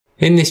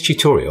In this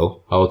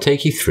tutorial, I will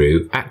take you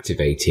through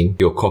activating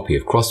your copy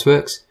of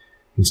CrossWorks,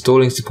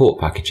 installing support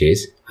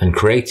packages, and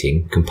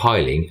creating,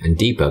 compiling, and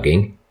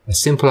debugging a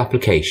simple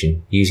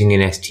application using an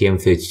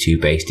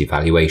STM32-based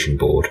evaluation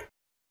board.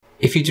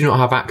 If you do not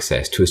have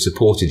access to a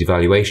supported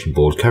evaluation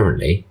board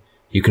currently,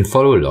 you can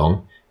follow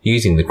along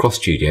using the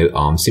CrossStudio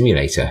ARM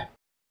simulator.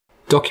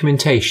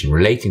 Documentation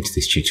relating to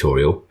this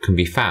tutorial can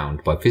be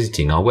found by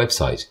visiting our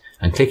website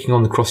and clicking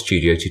on the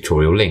CrossStudio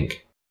tutorial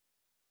link.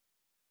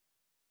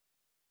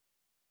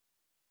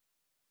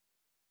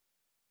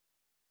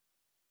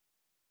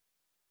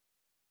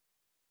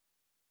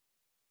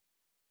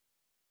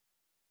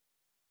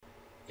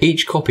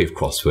 Each copy of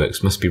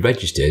CrossWorks must be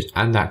registered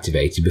and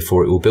activated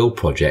before it will build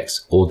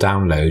projects or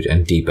download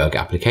and debug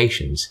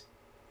applications.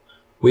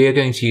 We are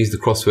going to use the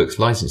CrossWorks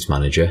License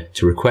Manager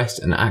to request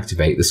and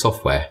activate the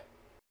software.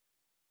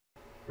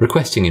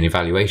 Requesting an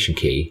evaluation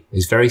key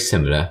is very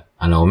similar,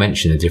 and I'll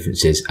mention the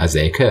differences as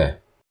they occur.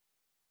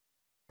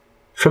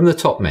 From the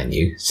top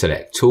menu,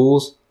 select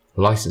Tools,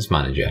 License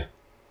Manager.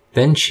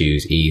 Then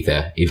choose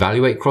either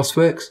Evaluate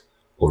CrossWorks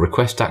or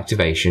Request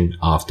Activation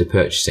after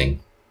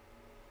purchasing.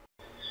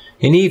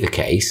 In either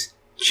case,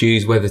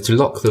 choose whether to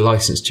lock the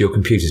license to your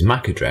computer's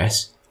MAC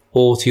address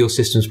or to your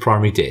system's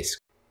primary disk.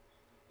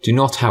 Do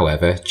not,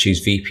 however,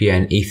 choose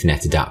VPN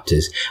Ethernet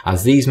adapters,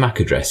 as these MAC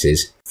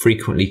addresses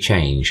frequently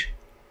change.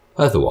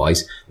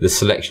 Otherwise, the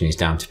selection is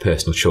down to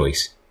personal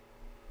choice.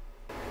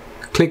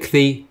 Click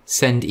the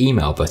Send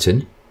Email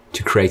button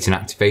to create an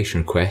activation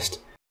request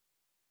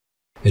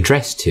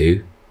addressed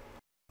to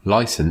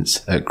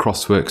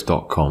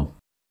license@crossworks.com.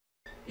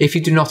 If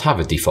you do not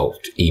have a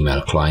default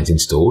email client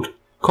installed,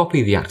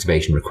 copy the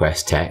activation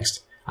request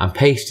text and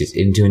paste it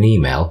into an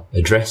email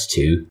addressed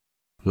to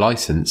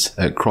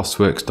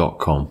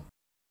license@crossworks.com.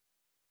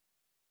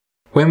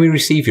 When we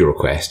receive your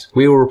request,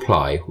 we will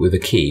reply with a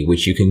key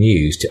which you can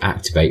use to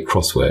activate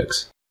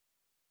CrossWorks.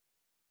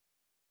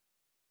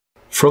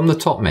 From the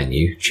top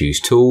menu, choose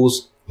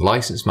Tools,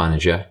 License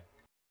Manager,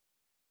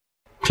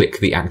 click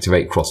the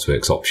Activate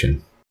CrossWorks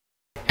option.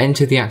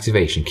 Enter the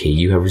activation key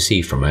you have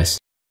received from us,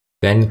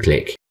 then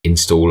click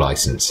Install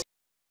License.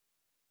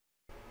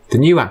 The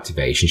new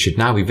activation should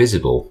now be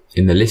visible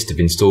in the list of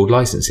installed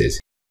licenses.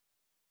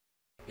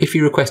 If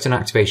you request an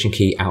activation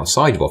key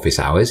outside of office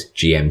hours,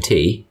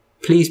 GMT,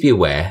 please be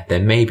aware there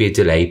may be a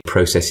delay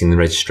processing the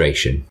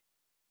registration.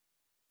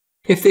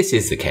 If this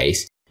is the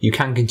case, you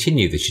can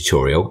continue the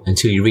tutorial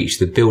until you reach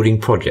the Building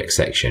Project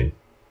section.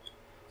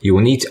 You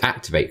will need to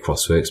activate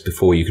CrossWorks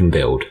before you can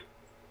build.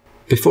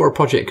 Before a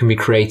project can be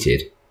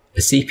created, a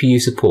CPU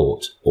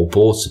support or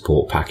board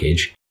support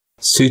package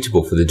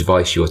suitable for the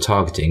device you are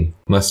targeting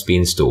must be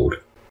installed.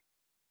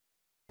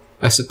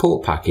 A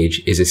support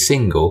package is a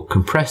single,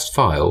 compressed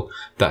file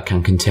that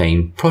can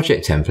contain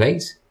project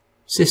templates,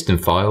 system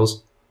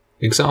files,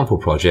 example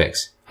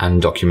projects, and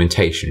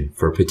documentation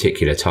for a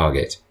particular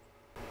target.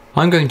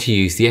 I'm going to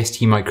use the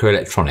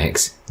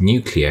STMicroelectronics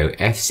Nucleo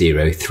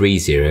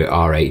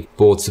F030R8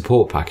 board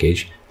support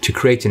package to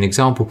create an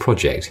example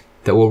project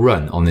that will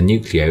run on the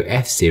Nucleo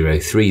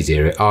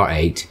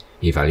F030R8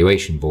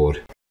 evaluation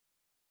board.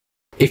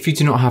 If you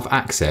do not have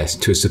access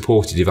to a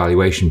supported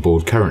evaluation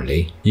board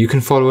currently, you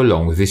can follow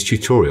along with this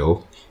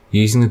tutorial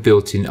using the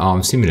built-in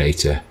ARM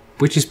simulator,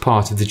 which is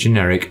part of the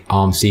generic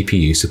ARM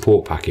CPU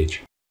support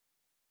package.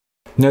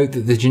 Note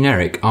that the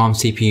generic ARM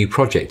CPU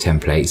project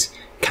templates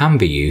can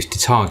be used to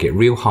target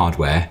real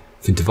hardware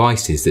for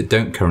devices that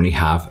don't currently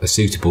have a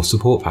suitable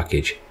support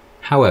package.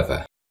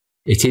 However,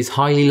 it is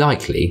highly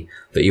likely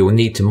that you will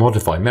need to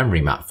modify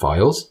memory map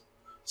files,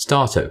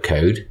 startup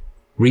code,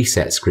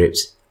 reset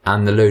scripts,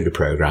 and the loader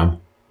program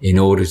in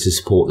order to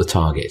support the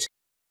target.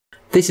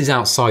 This is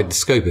outside the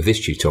scope of this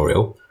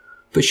tutorial,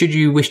 but should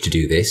you wish to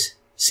do this,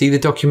 see the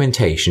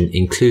documentation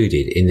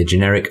included in the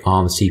generic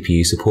ARM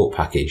CPU support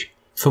package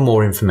for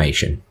more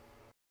information.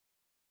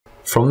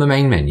 From the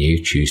main menu,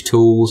 choose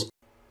Tools,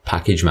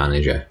 Package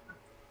Manager.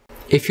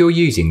 If you're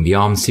using the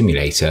ARM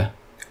simulator,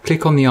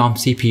 click on the ARM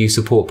CPU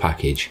support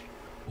package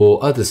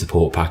or other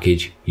support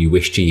package you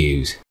wish to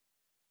use.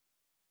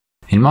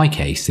 In my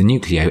case, the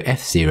Nucleo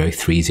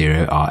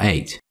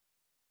F030R8.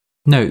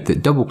 Note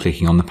that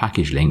double-clicking on the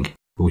package link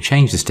will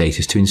change the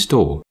status to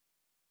Install.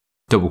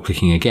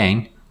 Double-clicking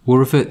again will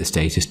revert the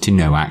status to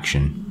No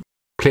Action.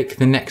 Click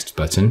the Next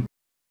button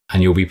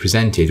and you'll be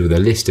presented with a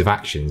list of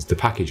actions the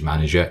package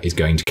manager is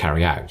going to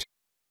carry out.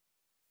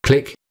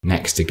 Click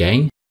Next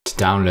again to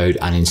download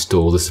and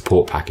install the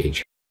support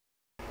package.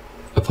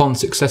 Upon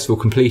successful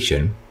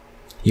completion,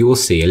 you will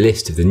see a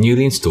list of the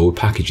newly installed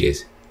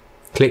packages.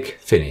 Click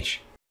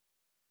Finish.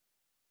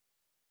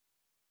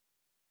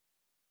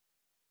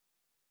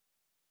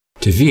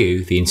 To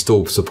view the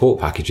installed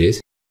support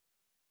packages,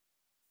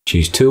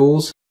 choose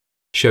Tools,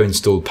 Show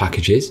Installed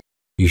Packages.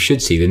 You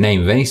should see the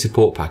name of any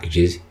support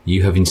packages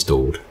you have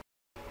installed.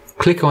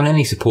 Click on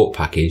any support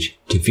package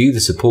to view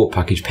the support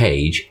package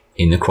page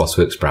in the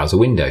CrossWorks browser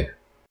window.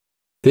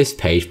 This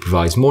page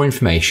provides more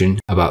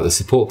information about the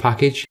support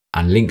package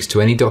and links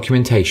to any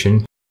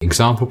documentation,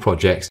 example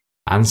projects,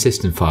 and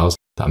system files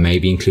that may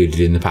be included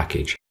in the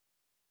package.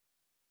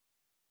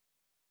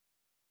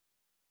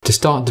 To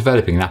start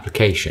developing an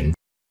application,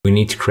 we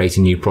need to create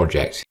a new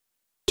project.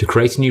 To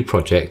create a new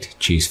project,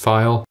 choose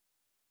File,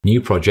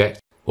 New Project,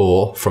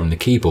 or from the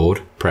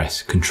keyboard,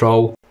 press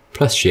Ctrl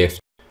plus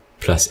Shift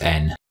plus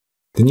N.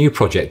 The New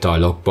Project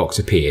dialog box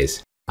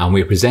appears, and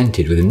we are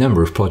presented with a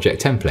number of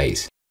project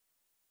templates.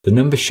 The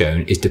number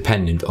shown is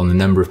dependent on the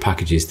number of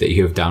packages that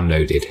you have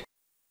downloaded.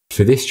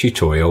 For this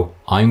tutorial,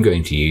 I'm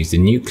going to use the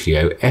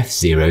Nucleo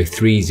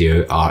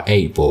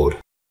F030R8 board.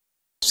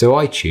 So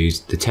I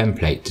choose the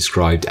template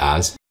described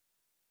as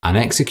an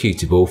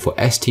executable for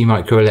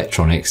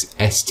STMicroelectronics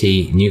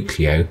ST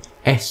Nucleo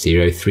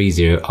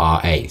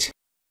F030R8,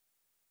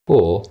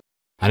 or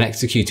an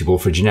executable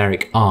for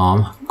generic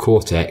ARM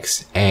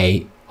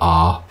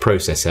Cortex-A-R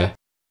processor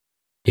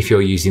if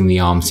you're using the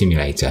ARM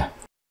simulator.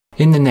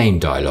 In the name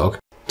dialog,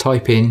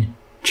 type in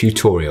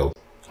tutorial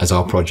as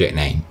our project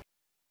name.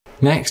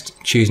 Next,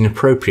 choose an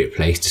appropriate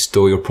place to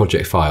store your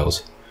project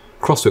files.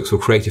 CrossWorks will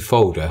create a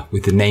folder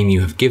with the name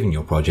you have given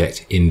your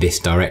project in this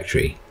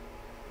directory.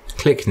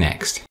 Click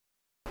Next.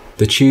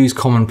 The Choose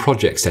Common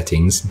Project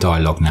Settings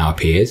dialog now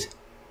appears.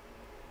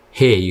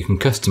 Here you can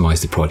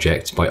customize the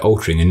project by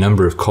altering a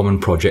number of common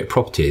project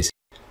properties,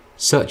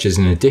 such as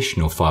an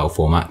additional file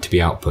format to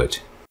be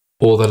output,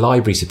 or the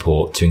library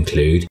support to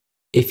include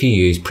if you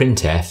use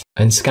printf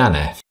and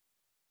scanf.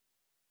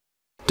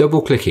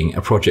 Double-clicking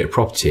a project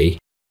property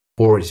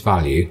or its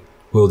value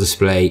will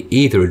display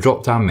either a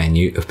drop-down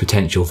menu of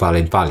potential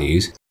valid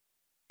values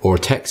or a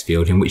text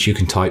field in which you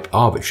can type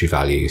arbitrary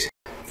values.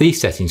 These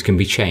settings can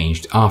be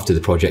changed after the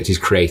project is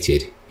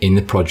created in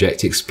the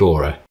Project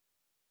Explorer.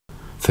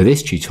 For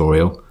this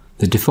tutorial,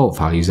 the default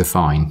values are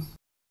fine.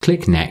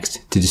 Click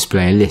Next to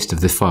display a list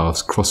of the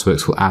files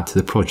CrossWorks will add to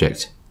the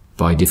project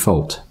by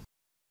default.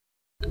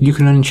 You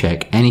can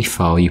uncheck any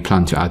file you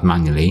plan to add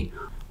manually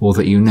or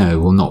that you know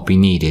will not be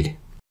needed.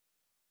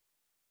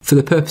 For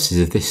the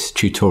purposes of this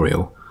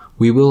tutorial,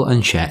 we will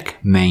uncheck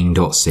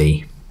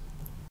main.c.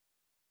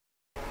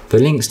 The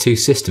Links to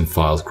System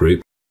Files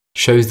group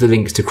shows the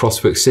links to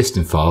CrossWorks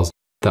system files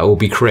that will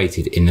be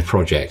created in the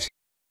project.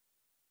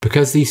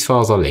 Because these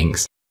files are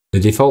links, the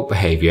default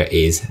behaviour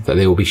is that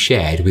they will be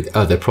shared with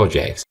other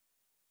projects,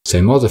 so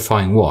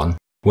modifying one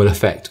will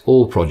affect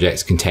all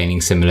projects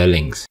containing similar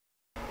links.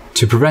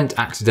 To prevent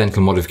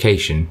accidental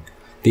modification,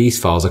 these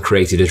files are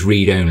created as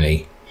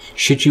read-only.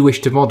 Should you wish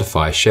to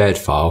modify a shared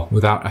file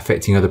without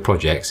affecting other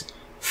projects,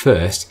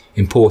 first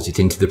import it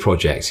into the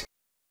project.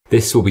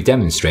 This will be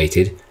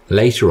demonstrated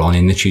later on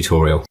in the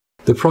tutorial.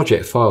 The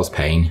Project Files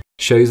pane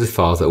shows the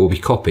files that will be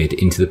copied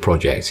into the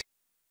project.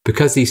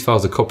 Because these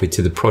files are copied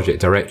to the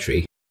project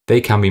directory,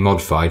 they can be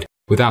modified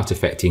without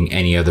affecting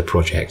any other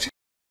project.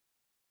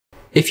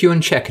 If you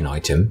uncheck an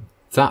item,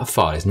 that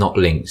file is not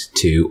linked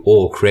to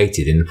or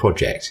created in the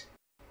project.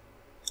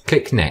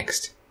 Click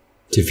Next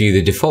to view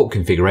the default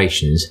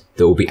configurations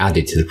that will be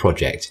added to the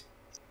project.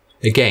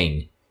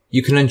 Again,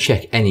 you can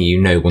uncheck any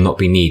you know will not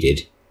be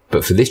needed,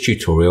 but for this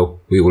tutorial,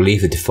 we will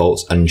leave the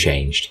defaults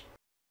unchanged.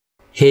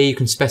 Here you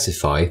can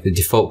specify the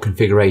default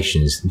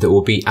configurations that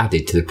will be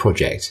added to the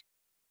project.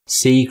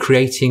 See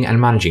Creating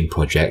and Managing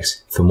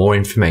Projects for more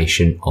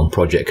information on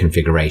project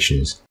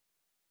configurations.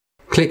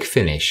 Click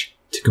Finish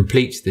to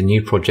complete the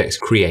new project's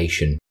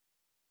creation.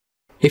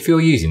 If you're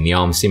using the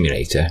ARM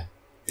simulator,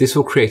 this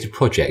will create a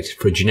project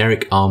for a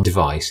generic ARM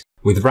device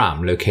with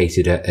RAM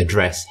located at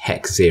address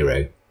hex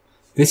 0.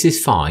 This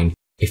is fine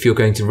if you're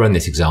going to run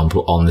this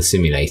example on the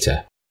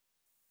simulator.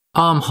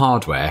 ARM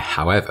hardware,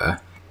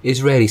 however,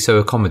 is rarely so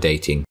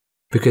accommodating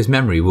because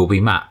memory will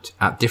be mapped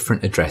at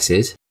different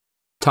addresses,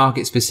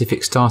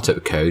 target-specific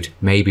startup code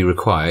may be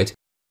required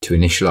to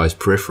initialize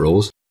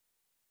peripherals,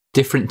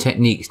 different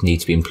techniques need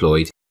to be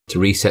employed to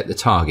reset the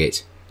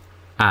target,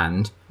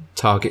 and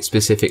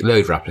target-specific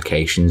loader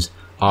applications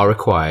are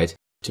required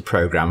to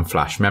program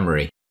flash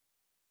memory.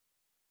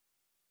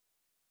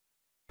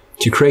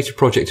 To create a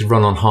project to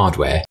run on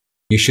hardware,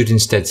 you should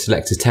instead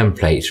select a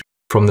template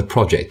from the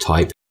project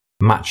type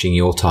matching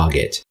your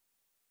target.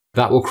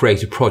 That will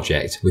create a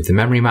project with the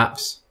memory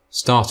maps,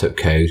 startup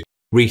code,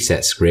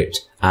 reset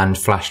script, and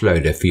flash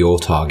loader for your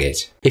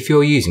target. If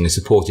you're using a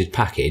supported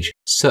package,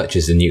 such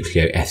as the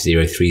Nucleo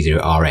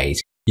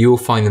F030R8, you will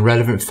find the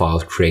relevant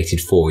files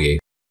created for you.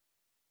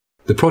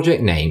 The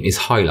project name is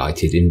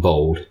highlighted in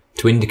bold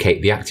to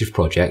indicate the active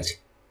project,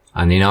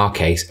 and in our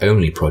case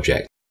only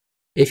project.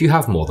 If you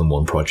have more than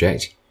one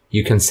project,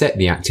 you can set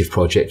the active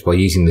project by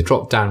using the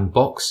drop-down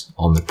box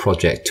on the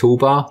project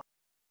toolbar,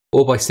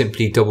 or by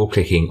simply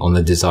double-clicking on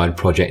the desired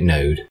project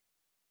node.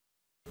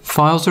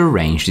 Files are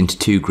arranged into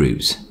two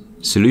groups: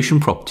 solution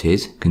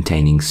properties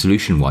containing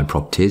solution-wide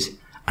properties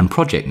and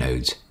project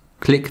nodes.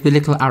 Click the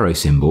little arrow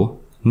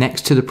symbol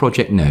next to the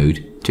project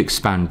node to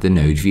expand the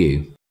node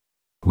view.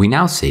 We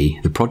now see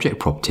the project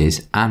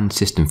properties and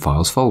system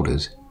files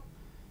folders.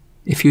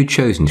 If you had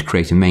chosen to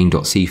create a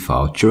main.c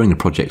file during the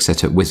project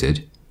setup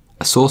wizard,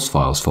 a source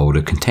files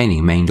folder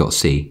containing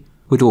main.c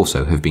would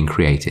also have been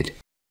created.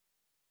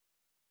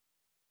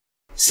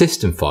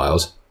 System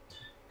files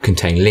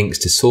contain links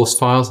to source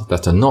files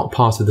that are not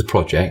part of the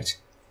project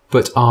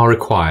but are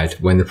required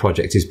when the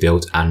project is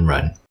built and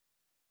run.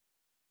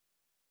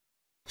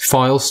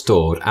 Files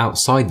stored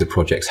outside the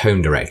project's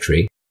home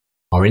directory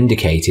are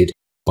indicated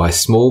by a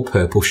small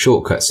purple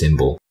shortcut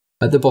symbol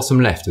at the bottom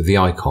left of the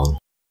icon,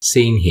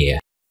 seen here.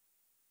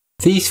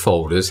 These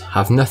folders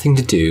have nothing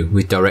to do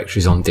with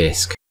directories on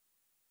disk.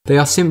 They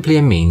are simply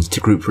a means to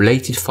group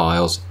related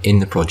files in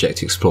the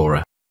Project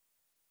Explorer.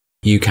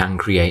 You can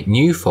create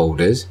new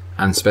folders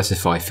and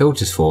specify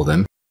filters for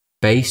them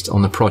based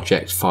on the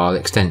project file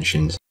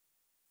extensions.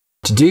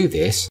 To do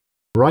this,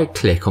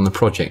 right-click on the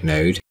project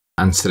node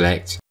and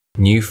select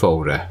New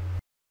Folder.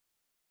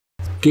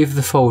 Give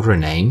the folder a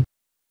name.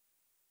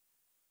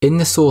 In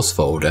the source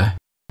folder,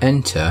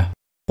 enter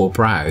or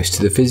browse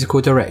to the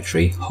physical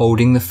directory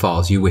holding the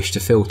files you wish to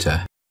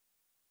filter.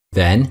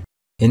 Then,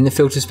 in the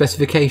filter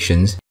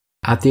specifications,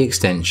 add the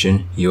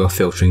extension you are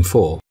filtering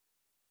for.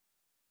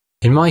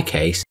 In my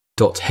case,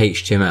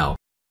 .html,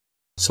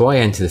 so I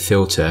enter the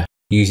filter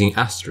using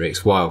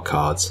asterisk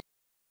wildcards.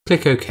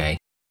 Click OK.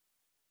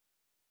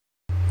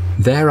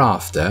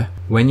 Thereafter,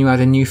 when you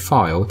add a new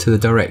file to the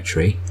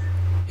directory,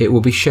 it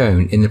will be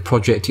shown in the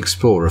Project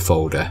Explorer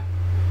folder,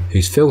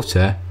 whose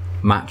filter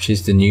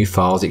matches the new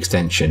file's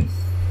extension.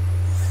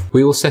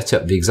 We will set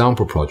up the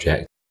example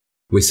project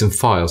with some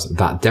files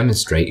that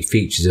demonstrate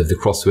features of the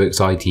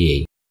CrossWorks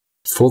IDE.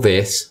 For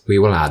this, we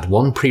will add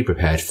one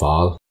pre-prepared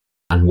file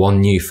and one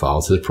new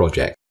file to the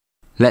project.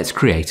 Let's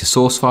create a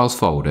source files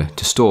folder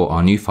to store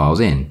our new files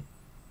in.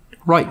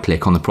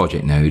 Right-click on the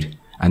project node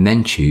and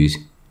then choose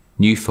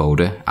New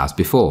Folder as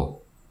before.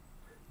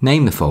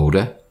 Name the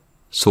folder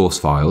Source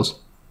Files.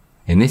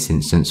 In this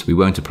instance, we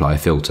won't apply a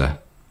filter.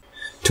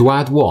 To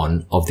add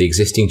one of the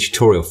existing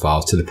tutorial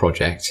files to the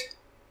project,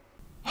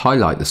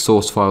 highlight the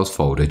Source Files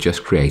folder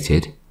just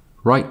created,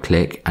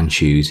 right-click and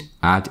choose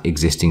Add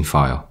Existing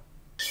File.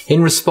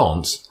 In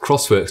response,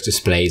 CrossWorks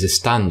displays a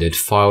standard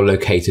file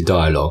locator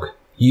dialog.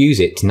 Use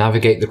it to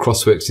navigate the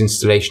CrossWorks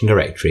installation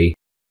directory,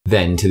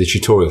 then to the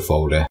tutorial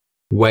folder,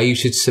 where you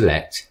should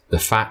select the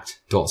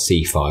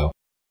fact.c file.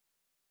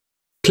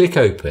 Click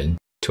Open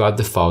to add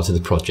the file to the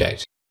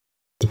project.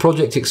 The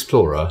Project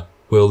Explorer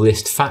will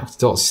list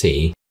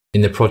fact.c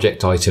in the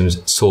project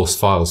item's Source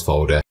Files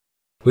folder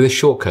with a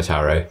shortcut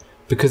arrow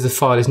because the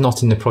file is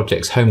not in the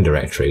project's home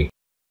directory.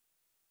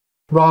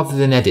 Rather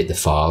than edit the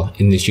file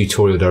in the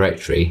tutorial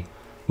directory,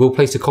 we'll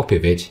place a copy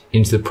of it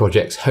into the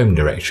project's home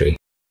directory.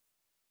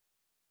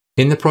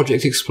 In the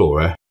Project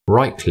Explorer,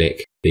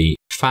 right-click the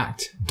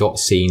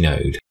fact.c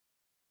node.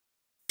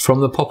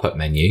 From the pop-up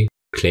menu,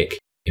 click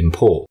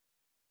Import.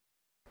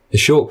 The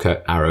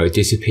shortcut arrow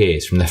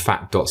disappears from the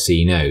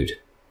fact.c node,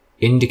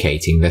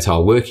 indicating that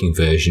our working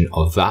version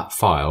of that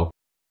file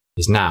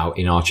is now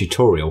in our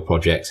tutorial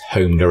project's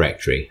home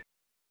directory.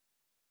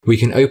 We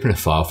can open a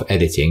file for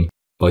editing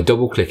by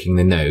double-clicking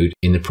the node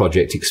in the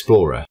Project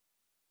Explorer.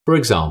 For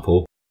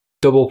example,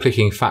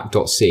 double-clicking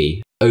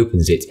fact.c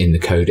opens it in the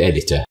code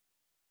editor.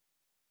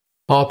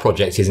 Our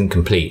project isn't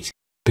complete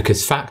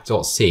because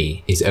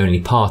fact.c is only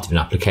part of an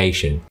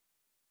application.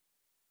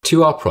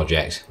 To our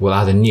project, we'll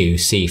add a new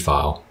C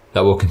file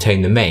that will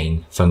contain the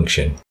main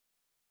function.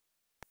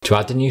 To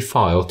add a new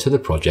file to the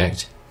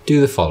project,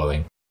 do the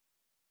following.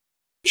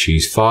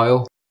 Choose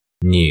File,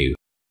 New,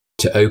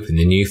 to open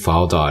the New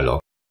File dialog.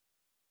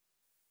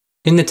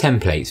 In the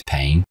Templates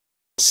pane,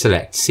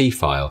 select C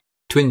file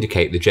to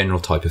indicate the general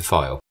type of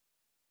file.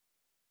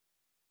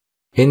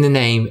 In the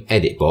Name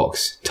Edit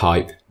box,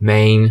 type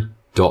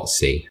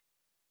main.c.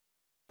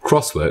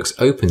 CrossWorks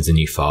opens a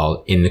new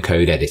file in the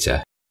code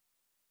editor.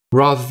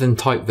 Rather than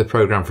type the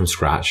program from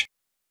scratch,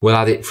 we'll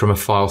add it from a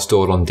file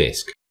stored on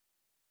disk.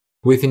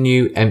 With the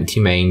new empty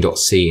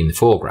main.c in the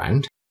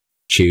foreground,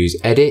 choose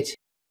Edit,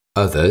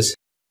 Others,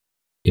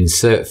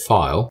 Insert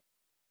File.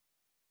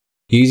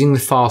 Using the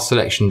File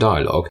Selection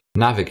dialog,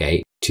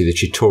 navigate to the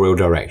tutorial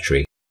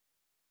directory.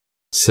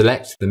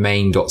 Select the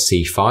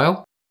main.c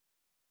file.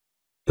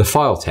 The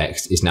file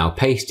text is now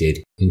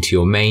pasted into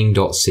your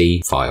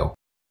main.c file.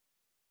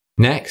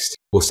 Next,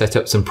 we'll set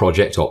up some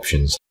project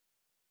options.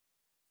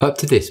 Up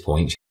to this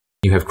point,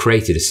 you have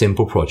created a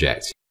simple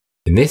project.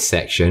 In this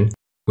section,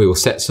 we will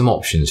set some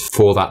options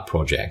for that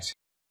project.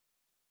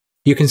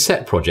 You can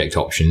set project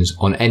options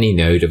on any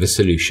node of a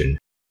solution.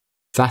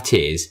 That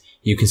is,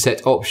 you can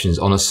set options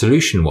on a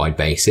solution-wide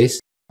basis,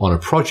 on a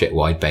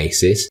project-wide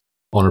basis,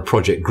 on a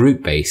project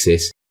group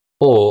basis,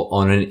 or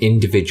on an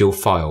individual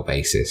file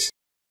basis.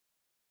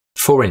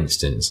 For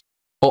instance,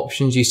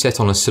 options you set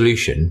on a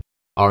solution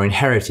are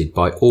inherited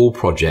by all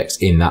projects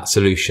in that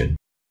solution,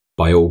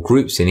 by all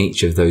groups in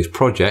each of those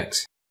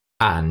projects,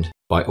 and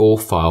by all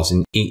files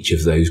in each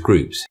of those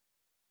groups.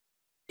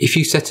 If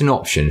you set an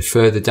option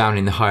further down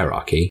in the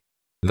hierarchy,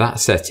 that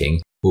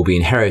setting will be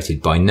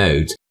inherited by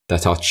nodes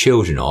that are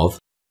children of,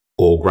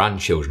 or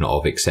grandchildren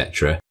of,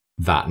 etc.,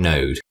 that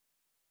node.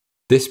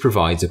 This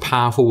provides a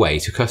powerful way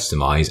to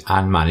customize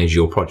and manage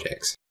your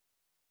projects.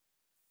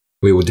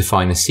 We will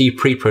define a C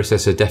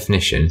preprocessor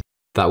definition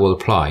that will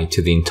apply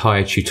to the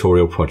entire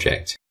tutorial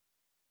project.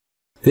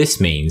 This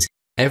means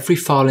every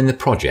file in the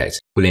project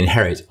will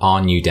inherit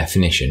our new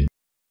definition.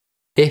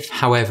 If,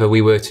 however,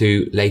 we were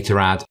to later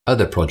add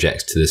other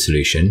projects to the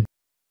solution,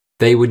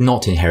 they would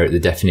not inherit the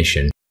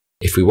definition.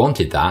 If we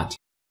wanted that,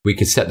 we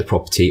could set the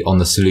property on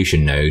the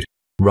solution node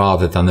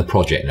rather than the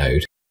project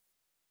node.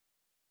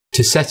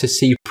 To set a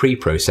C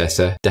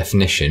preprocessor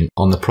definition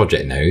on the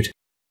project node,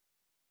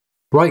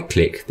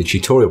 right-click the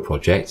tutorial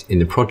project in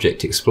the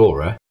Project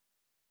Explorer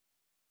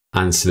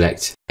and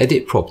select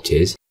Edit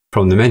Properties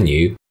from the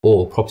menu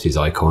or Properties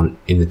icon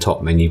in the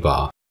top menu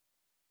bar.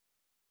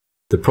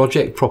 The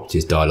Project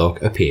Properties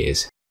dialog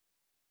appears.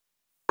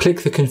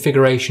 Click the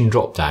Configuration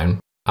drop-down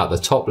at the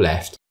top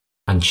left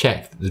and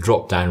check that the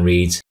drop-down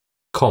reads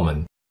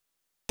Common.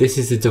 This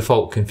is the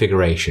default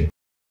configuration.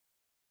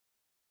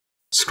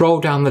 Scroll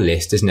down the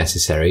list as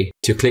necessary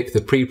to click the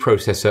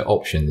Preprocessor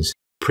Options,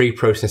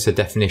 Preprocessor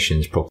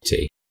Definitions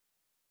property.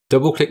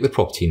 Double-click the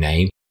property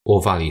name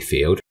or value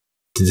field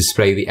to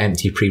display the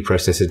empty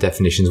Preprocessor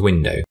Definitions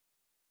window.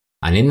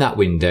 And in that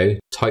window,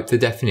 type the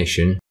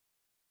definition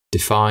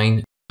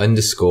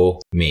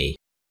define_me.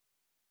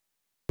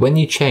 When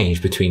you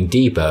change between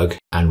debug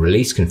and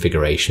release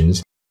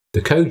configurations,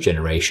 the code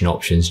generation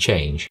options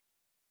change.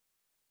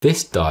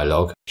 This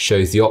dialog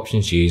shows the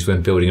options used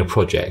when building a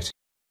project,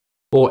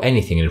 or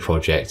anything in a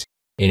project,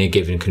 in a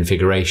given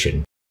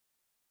configuration.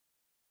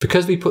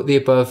 Because we put the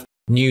above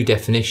new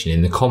definition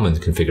in the common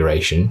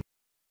configuration,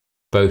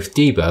 both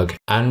debug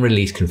and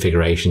release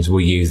configurations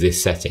will use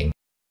this setting.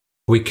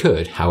 We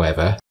could,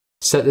 however,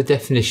 set the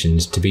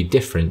definitions to be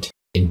different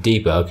in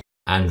debug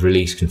and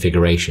release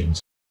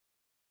configurations.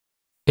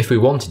 If we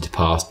wanted to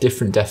pass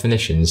different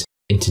definitions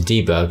into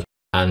debug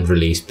and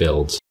release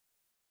builds.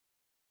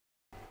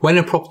 When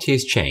a property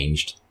is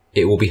changed,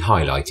 it will be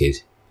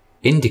highlighted,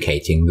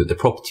 indicating that the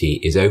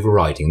property is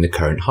overriding the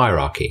current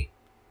hierarchy.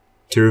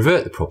 To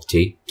revert the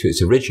property to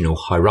its original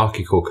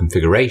hierarchical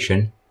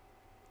configuration,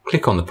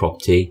 click on the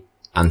property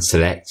and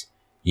select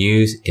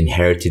Use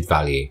Inherited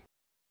Value.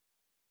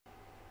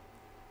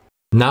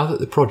 Now that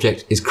the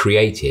project is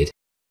created,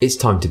 it's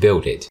time to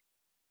build it.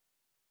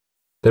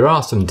 There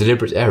are some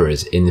deliberate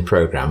errors in the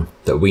program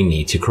that we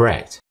need to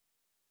correct.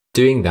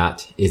 Doing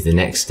that is the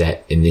next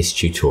step in this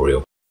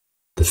tutorial.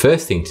 The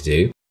first thing to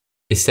do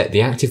is set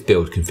the active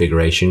build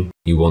configuration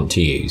you want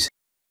to use.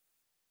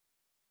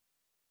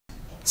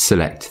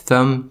 Select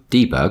Thumb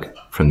Debug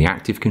from the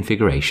active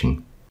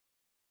configuration.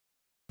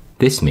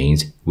 This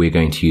means we're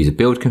going to use a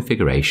build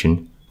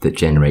configuration that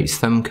generates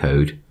thumb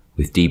code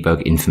with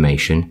debug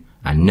information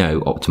and no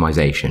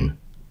optimization,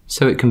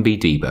 so it can be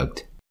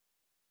debugged.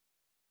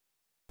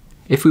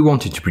 If we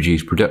wanted to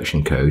produce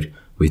production code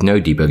with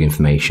no debug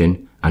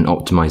information and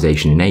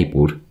optimization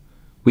enabled,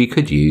 we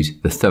could use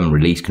the thumb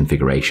release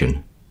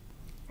configuration.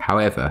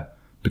 However,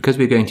 because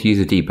we're going to use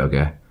a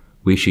debugger,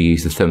 we should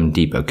use the thumb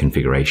debug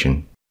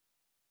configuration.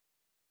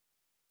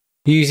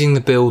 Using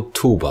the build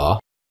toolbar,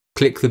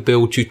 click the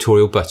build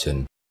tutorial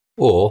button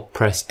or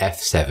press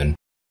F7.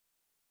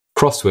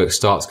 CrossWorks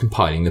starts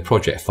compiling the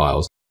project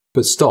files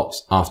but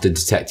stops after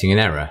detecting an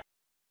error.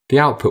 The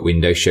output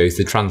window shows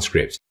the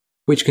transcript,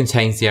 which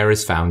contains the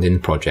errors found in the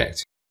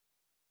project.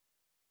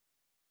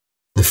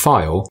 The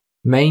file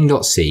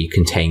main.c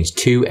contains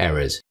 2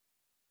 errors.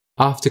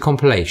 After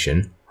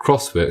compilation,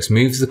 CrossWorks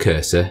moves the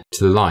cursor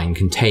to the line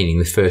containing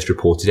the first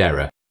reported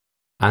error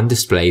and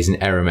displays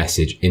an error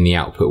message in the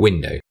output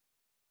window.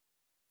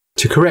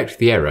 To correct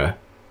the error,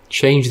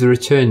 change the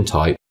return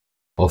type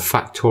of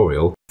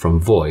factorial from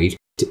void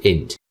to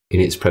int in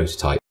its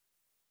prototype.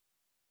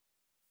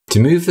 To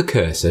move the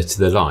cursor to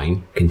the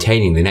line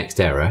containing the next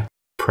error,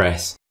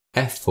 press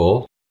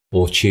F4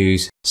 or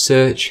choose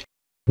Search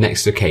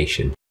Next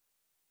Location.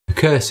 The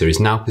cursor is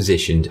now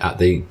positioned at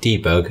the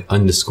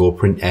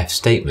debug_printf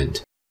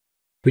statement,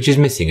 which is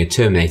missing a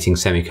terminating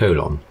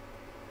semicolon.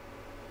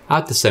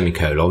 Add the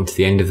semicolon to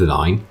the end of the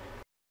line.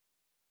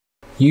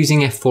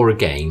 Using F4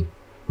 again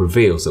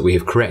reveals that we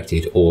have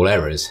corrected all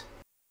errors.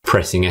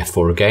 Pressing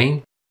F4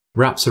 again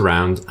wraps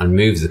around and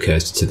moves the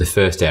cursor to the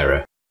first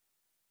error.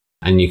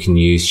 And you can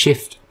use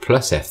Shift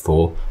plus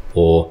F4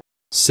 or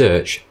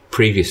Search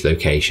Previous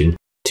Location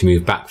to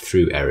move back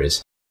through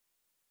errors.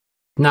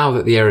 Now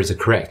that the errors are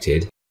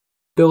corrected,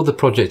 build the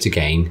project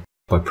again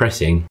by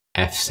pressing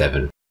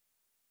F7.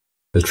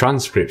 The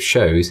transcript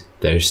shows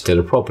there is still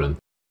a problem.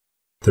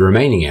 The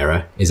remaining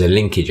error is a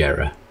linkage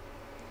error.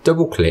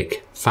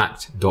 Double-click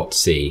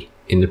fact.c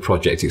in the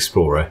Project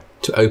Explorer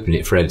to open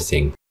it for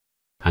editing,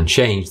 and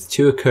change the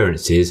 2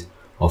 occurrences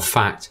of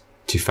fact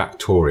to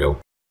factorial.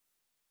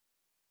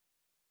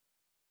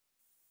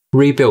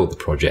 Rebuild the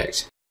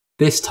project.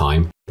 This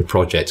time, the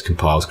project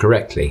compiles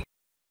correctly.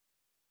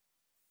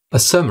 A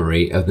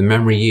summary of the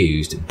memory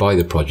used by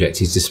the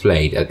project is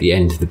displayed at the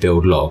end of the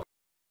build log.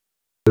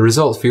 The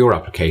results for your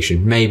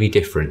application may be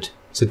different,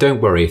 so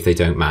don't worry if they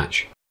don't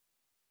match.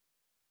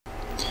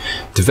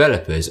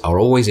 Developers are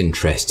always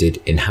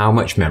interested in how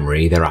much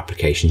memory their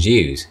applications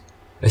use,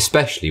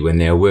 especially when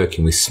they are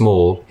working with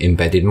small,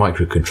 embedded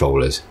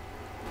microcontrollers.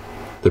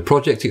 The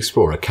Project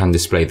Explorer can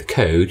display the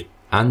code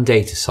and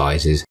data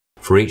sizes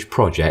for each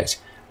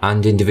project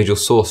and individual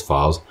source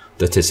files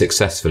that are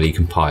successfully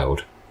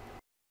compiled.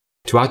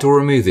 To add or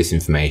remove this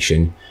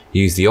information,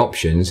 use the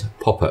Options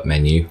pop-up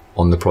menu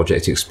on the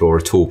Project Explorer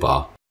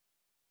toolbar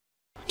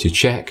to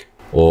check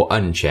or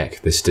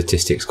uncheck the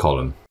Statistics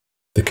column.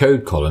 The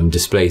Code column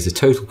displays the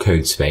total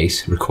code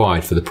space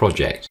required for the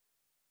project.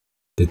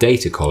 The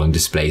Data column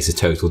displays the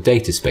total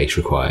data space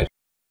required.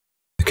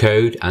 The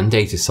code and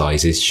data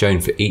sizes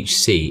shown for each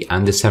C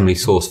and assembly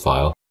source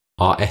file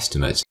are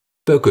estimates,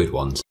 but good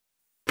ones.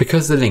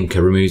 Because the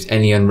linker removes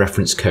any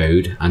unreferenced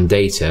code and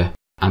data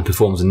and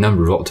performs a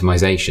number of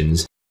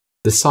optimizations,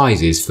 the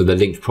sizes for the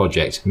linked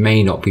project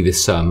may not be the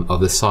sum of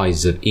the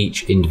sizes of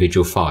each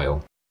individual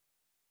file.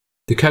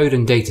 The code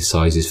and data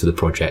sizes for the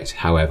project,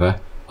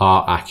 however,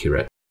 are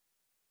accurate.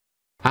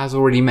 As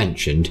already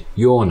mentioned,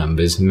 your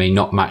numbers may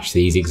not match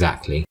these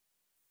exactly.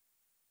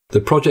 The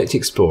Project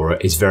Explorer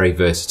is very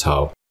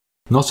versatile.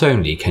 Not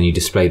only can you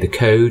display the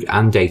code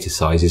and data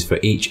sizes for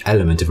each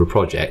element of a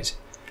project,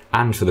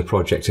 and for the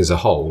project as a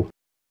whole,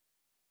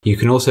 you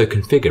can also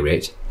configure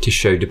it to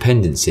show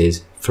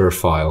dependencies for a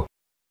file.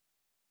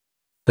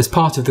 As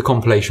part of the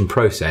compilation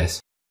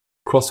process,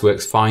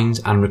 CrossWorks finds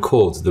and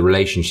records the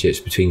relationships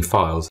between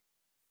files.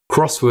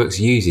 CrossWorks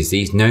uses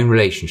these known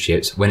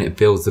relationships when it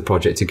builds the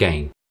project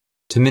again,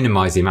 to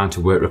minimise the amount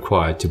of work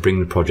required to bring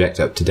the project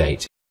up to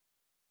date.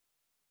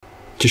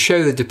 To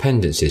show the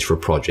dependencies for a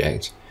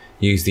project,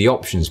 use the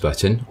Options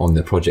button on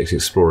the Project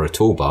Explorer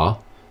toolbar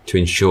to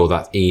ensure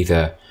that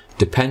either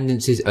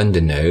Dependencies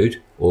under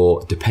node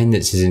or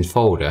Dependencies in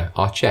folder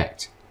are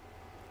checked.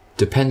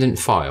 Dependent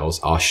files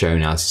are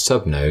shown as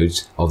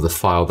subnodes of the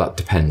file that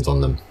depends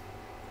on them.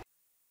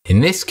 In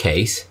this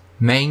case,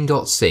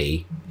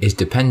 main.c is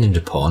dependent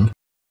upon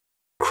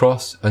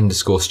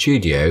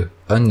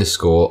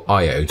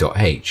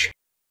cross_studio_io.h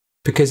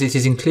because it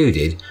is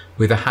included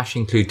with a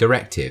 #include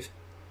directive.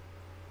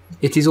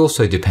 It is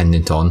also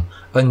dependent on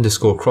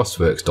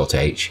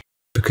 _crossworks.h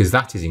because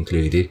that is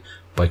included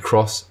by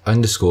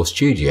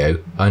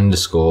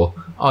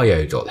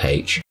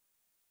cross_studio_io.h,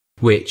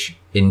 which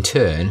in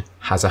turn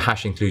has a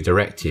 #include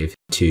directive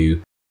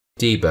to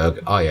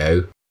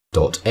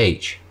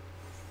debug.io.h.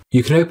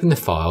 You can open the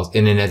files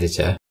in an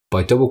editor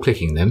by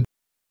double-clicking them,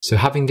 so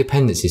having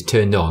dependencies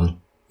turned on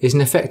is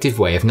an effective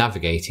way of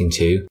navigating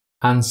to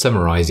and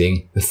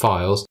summarising the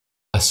files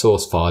a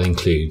source file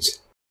includes.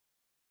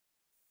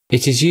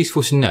 It is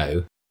useful to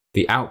know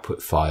the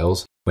output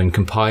files when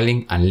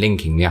compiling and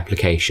linking the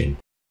application,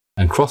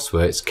 and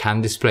CrossWorks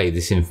can display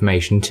this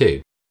information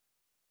too.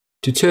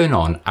 To turn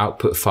on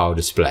Output File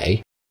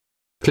Display,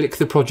 click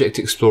the Project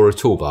Explorer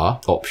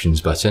toolbar Options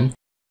button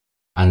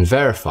and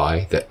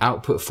verify that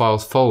Output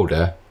Files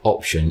Folder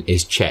option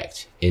is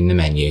checked in the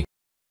menu.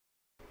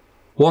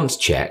 Once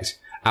checked,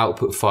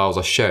 output files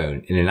are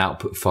shown in an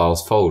Output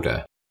Files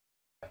folder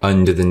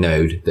under the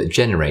node that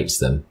generates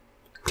them.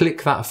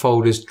 Click that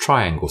folder's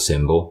triangle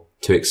symbol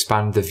to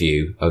expand the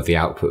view of the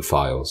output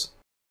files.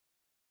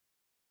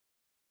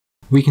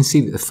 We can see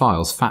that the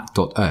files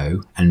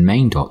fat.o and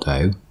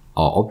main.o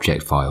are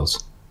object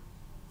files,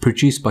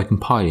 produced by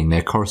compiling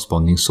their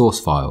corresponding source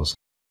files.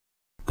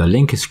 The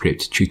linker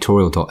script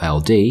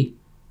tutorial.ld,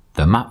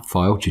 the map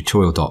file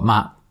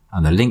tutorial.map,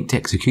 and the linked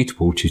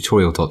executable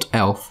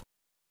tutorial.elf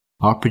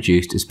are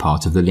produced as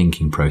part of the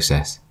linking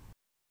process.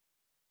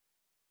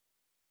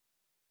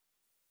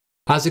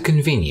 As a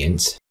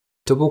convenience,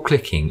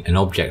 double-clicking an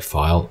object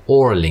file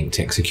or a linked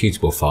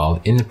executable file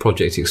in the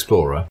Project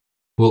Explorer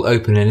will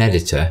open an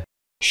editor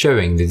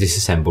showing the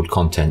disassembled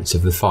contents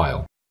of the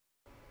file.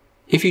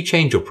 If you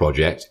change your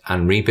project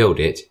and rebuild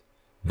it,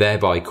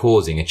 thereby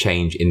causing a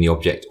change in the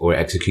object or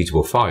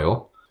executable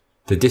file,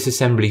 the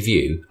disassembly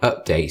view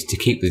updates to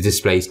keep the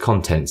display's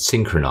contents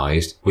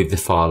synchronized with the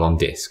file on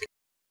disk.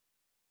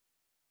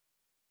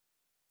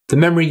 The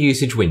memory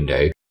usage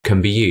window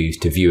can be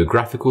used to view a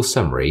graphical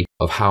summary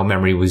of how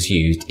memory was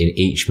used in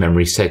each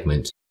memory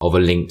segment of a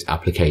linked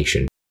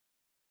application.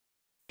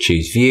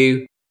 Choose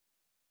View,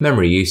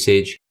 Memory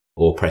Usage,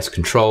 or press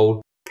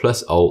Ctrl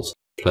 + Alt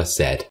 +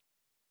 Z.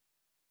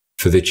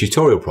 For the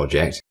tutorial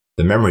project,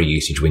 the memory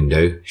usage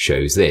window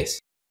shows this.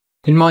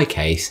 In my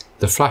case,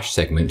 the flash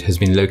segment has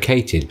been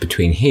located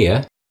between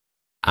here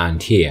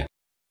and here.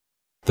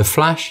 The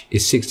flash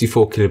is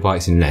 64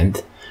 kilobytes in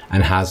length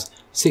and has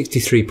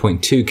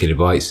 63.2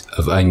 kilobytes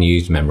of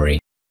unused memory.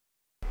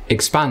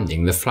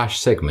 Expanding the flash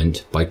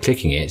segment by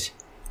clicking it,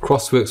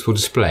 CrossWorks will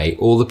display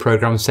all the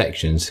program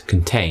sections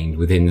contained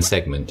within the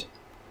segment.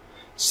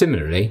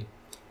 Similarly,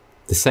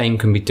 the same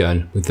can be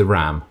done with the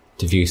RAM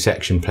to view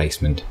section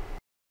placement.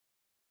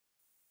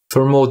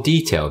 For a more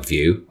detailed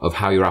view of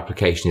how your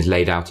application is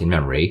laid out in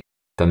memory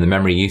than the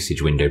memory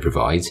usage window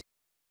provides,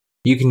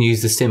 you can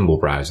use the symbol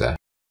browser.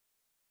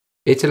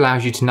 It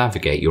allows you to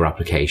navigate your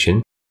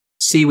application,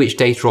 see which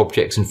data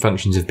objects and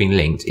functions have been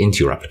linked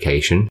into your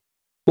application,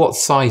 what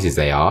sizes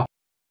they are,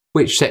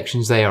 which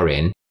sections they are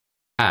in,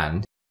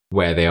 and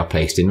where they are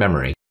placed in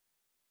memory.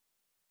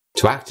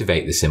 To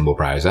activate the symbol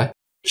browser,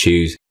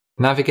 choose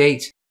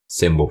Navigate,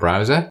 Symbol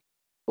Browser,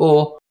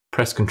 or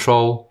press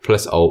Ctrl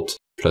 + Alt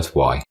 +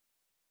 Y.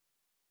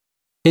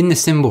 In the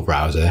symbol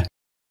browser,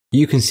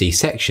 you can see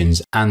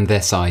sections and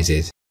their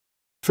sizes.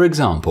 For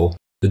example,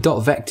 the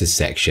 .vectors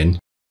section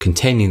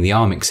containing the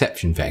ARM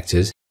exception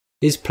vectors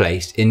is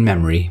placed in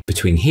memory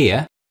between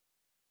here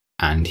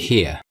and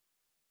here.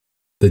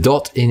 The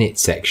 .init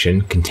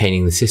section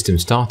containing the system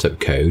startup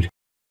code,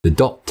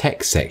 the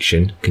 .text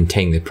section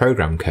containing the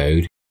program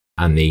code,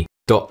 and the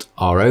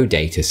 .ro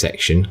data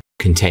section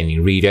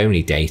containing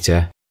read-only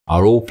data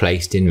are all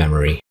placed in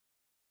memory.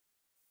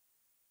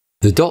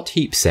 The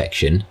 .heap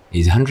section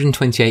is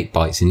 128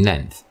 bytes in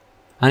length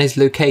and is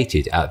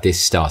located at this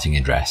starting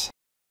address.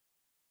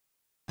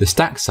 The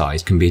stack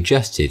size can be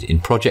adjusted in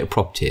Project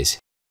Properties.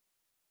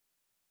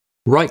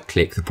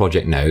 Right-click the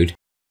project node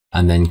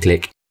and then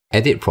click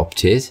Edit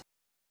Properties,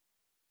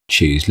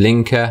 choose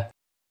Linker,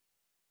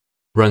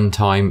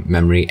 Runtime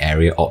Memory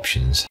Area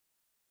Options.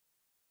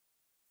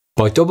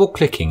 By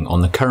double-clicking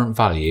on the current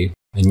value,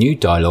 a new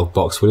dialog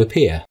box will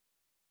appear.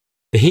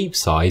 The heap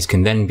size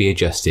can then be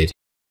adjusted.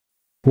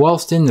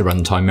 Whilst in the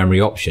Runtime Memory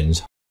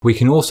Options, we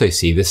can also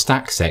see the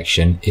stack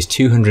section is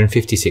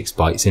 256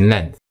 bytes in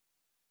length.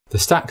 The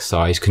stack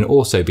size can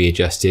also be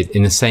adjusted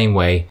in the same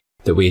way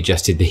that we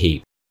adjusted the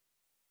heap.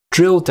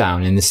 Drill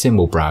down in the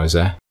symbol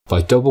browser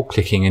by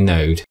double-clicking a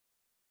node.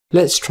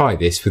 Let's try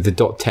this with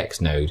the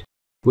 .text node,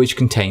 which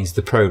contains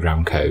the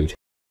program code.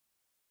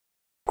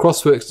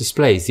 CrossWorks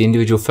displays the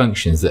individual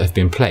functions that have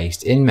been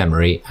placed in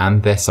memory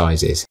and their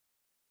sizes.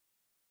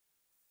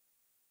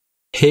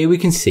 Here we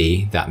can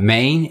see that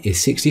main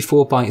is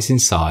 64 bytes in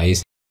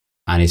size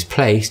and is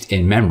placed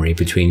in memory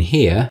between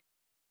here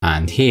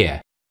and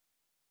here,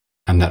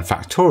 and that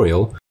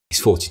factorial is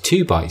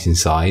 42 bytes in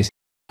size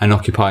and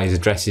occupies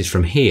addresses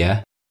from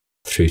here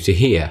through to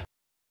here.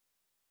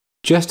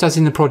 Just as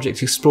in the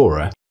Project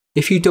Explorer,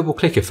 if you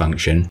double-click a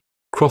function,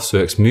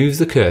 CrossWorks moves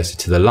the cursor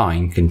to the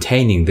line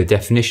containing the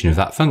definition of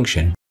that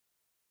function.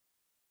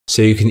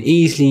 So you can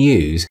easily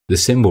use the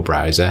symbol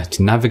browser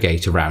to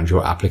navigate around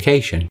your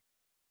application.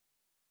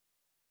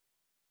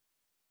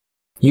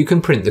 You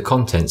can print the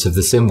contents of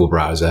the symbol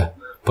browser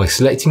by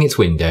selecting its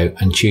window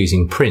and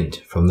choosing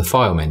Print from the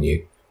File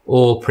menu,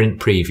 or Print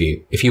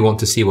Preview if you want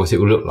to see what it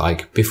will look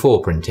like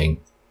before printing.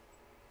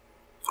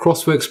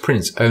 CrossWorks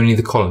prints only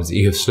the columns that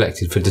you have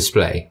selected for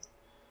display,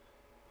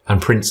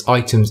 and prints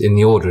items in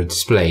the order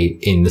displayed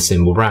in the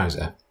symbol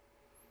browser.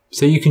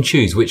 So you can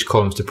choose which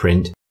columns to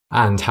print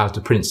and how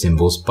to print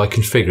symbols by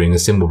configuring the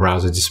symbol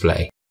browser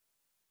display.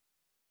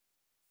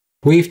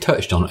 We've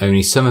touched on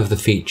only some of the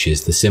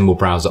features the symbol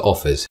browser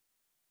offers.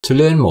 To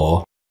learn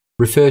more,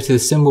 refer to the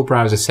symbol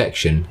browser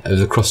section of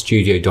the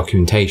CrossStudio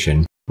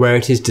documentation where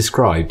it is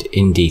described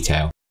in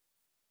detail.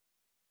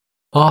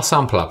 Our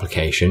sample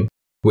application,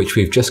 which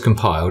we've just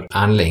compiled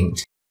and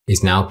linked,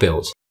 is now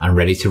built and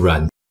ready to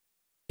run.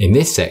 In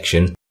this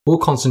section, we'll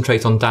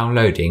concentrate on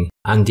downloading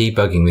and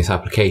debugging this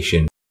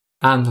application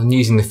and on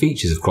using the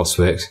features of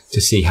CrossWorks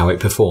to see how it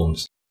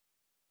performs.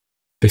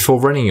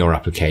 Before running your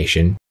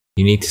application,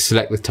 you need to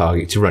select the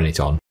target to run it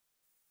on.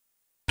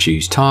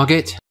 Choose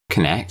Target,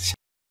 Connect,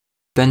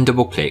 then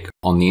double-click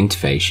on the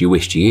interface you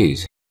wish to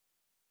use.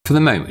 For the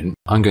moment,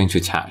 I'm going to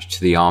attach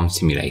to the ARM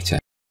simulator.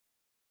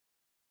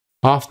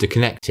 After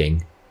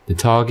connecting, the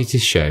target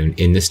is shown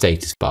in the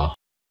status bar.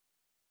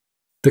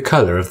 The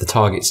colour of the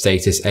target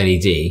status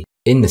LED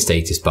in the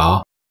status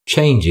bar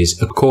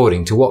changes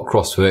according to what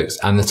CrossWorks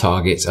and the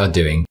targets are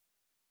doing.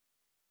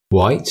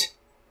 White,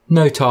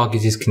 no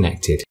target is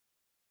connected.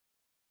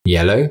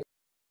 Yellow,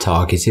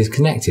 target is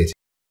connected.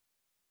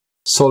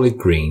 Solid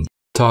green,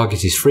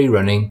 target is free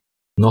running,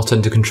 not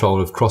under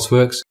control of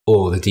CrossWorks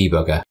or the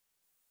debugger.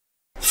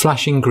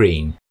 Flashing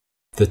green,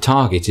 the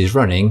target is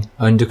running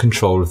under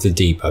control of the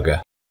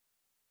debugger.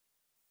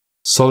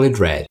 Solid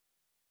red,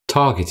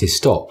 target is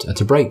stopped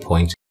at a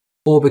breakpoint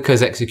or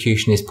because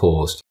execution is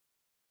paused.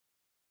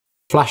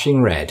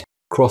 Flashing red,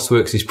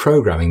 CrossWorks is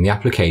programming the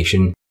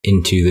application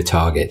into the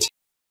target.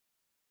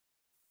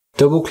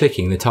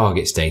 Double-clicking the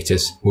target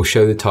status will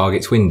show the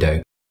target's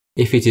window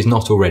if it is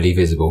not already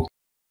visible.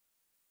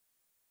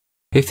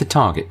 If the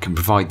target can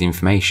provide the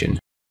information,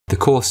 the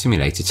core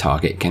simulator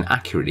target can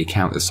accurately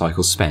count the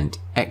cycles spent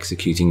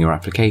executing your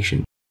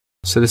application,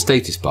 so the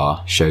status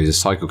bar shows a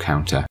cycle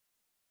counter.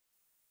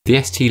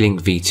 The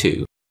ST-Link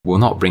v2 will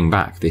not bring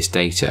back this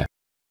data,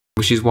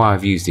 which is why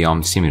I've used the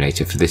ARM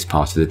simulator for this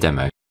part of the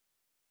demo.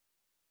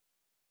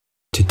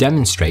 To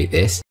demonstrate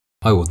this,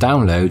 I will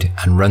download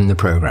and run the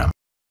program.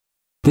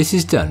 This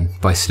is done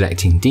by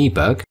selecting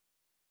Debug,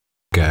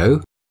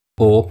 Go,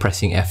 or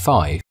pressing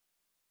F5.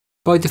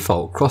 By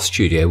default,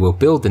 CrossStudio will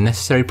build the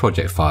necessary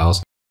project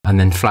files and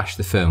then flash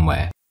the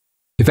firmware,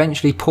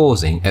 eventually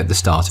pausing at the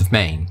start of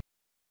main.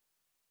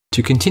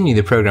 To continue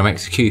the program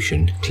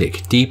execution,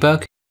 click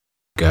Debug,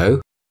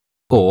 Go,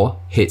 or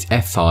hit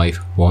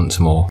F5 once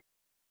more.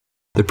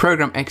 The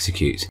program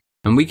executes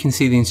and we can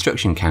see the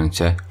instruction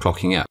counter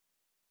clocking up.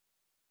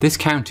 This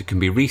counter can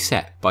be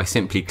reset by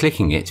simply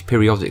clicking it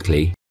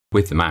periodically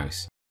with the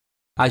mouse,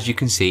 as you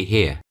can see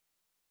here.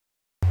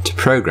 To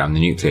program the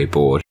Nucleo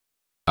board,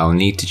 I'll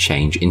need to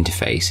change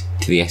interface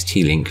to the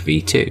ST-Link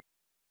v2,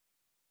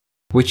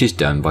 which is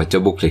done by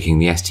double-clicking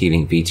the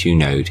ST-Link v2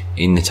 node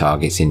in the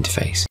target's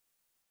interface.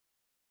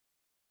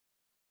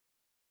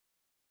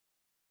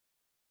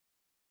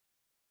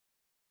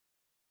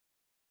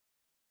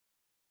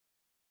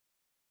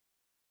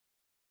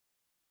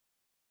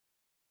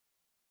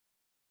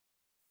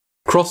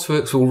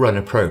 CrossWorks will run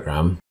a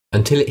program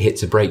until it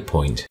hits a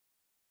breakpoint.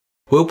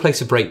 We'll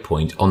place a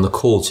breakpoint on the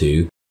call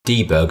to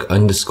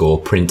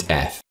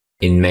debug_printf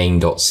in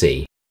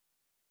main.c.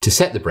 To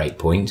set the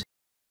breakpoint,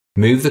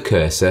 move the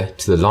cursor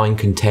to the line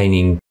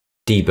containing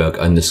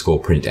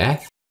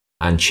debug_printf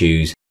and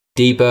choose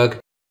Debug,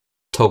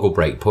 Toggle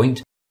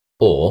Breakpoint,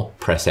 or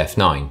press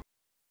F9.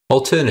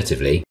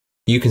 Alternatively,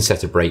 you can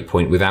set a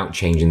breakpoint without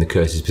changing the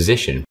cursor's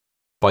position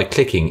by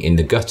clicking in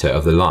the gutter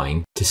of the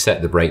line to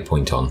set the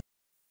breakpoint on.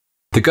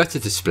 The gutter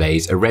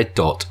displays a red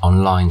dot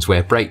on lines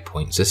where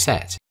breakpoints are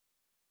set.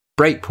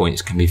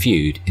 Breakpoints can be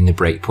viewed in the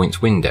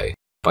Breakpoints window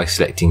by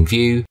selecting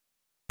View,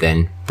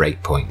 then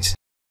Breakpoints.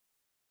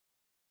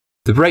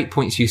 The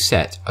breakpoints you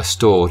set are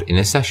stored in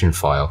a session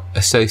file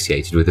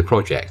associated with the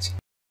project,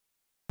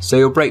 so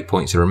your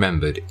breakpoints are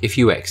remembered if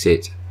you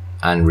exit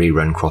and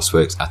rerun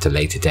CrossWorks at a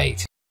later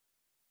date.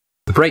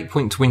 The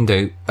breakpoints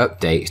window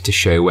updates to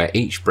show where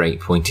each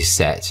breakpoint is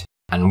set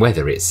and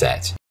whether it's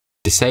set,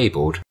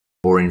 disabled,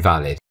 or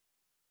invalid.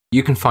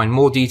 You can find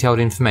more detailed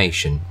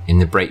information in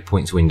the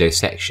breakpoints window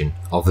section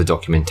of the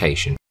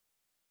documentation.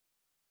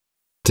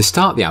 To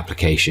start the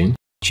application,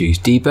 choose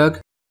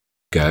Debug,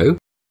 Go,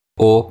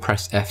 or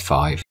press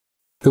F5.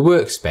 The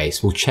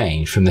workspace will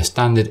change from the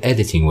standard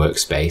editing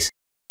workspace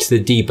to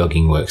the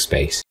debugging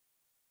workspace.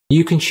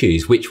 You can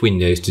choose which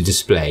windows to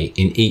display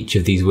in each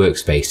of these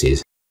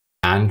workspaces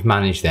and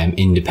manage them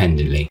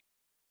independently.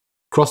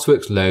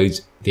 CrossWorks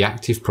loads the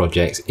active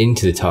projects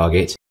into the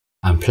target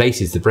and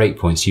places the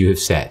breakpoints you have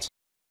set.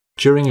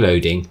 During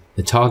loading,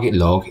 the target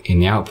log in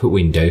the output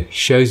window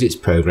shows its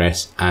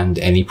progress and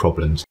any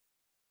problems.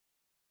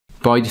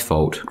 By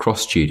default,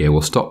 CrossStudio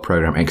will stop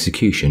program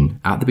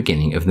execution at the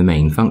beginning of the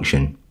main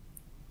function.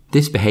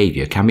 This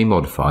behaviour can be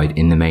modified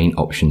in the main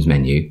options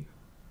menu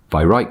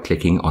by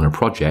right-clicking on a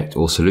project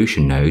or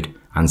solution node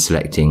and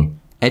selecting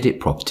Edit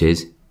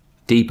Properties,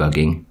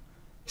 Debugging,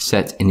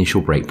 Set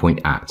Initial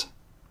Breakpoint At.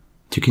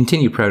 To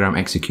continue program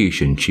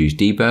execution, choose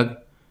Debug,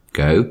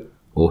 Go,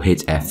 or hit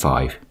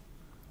F5.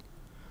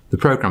 The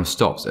program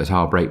stops at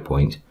our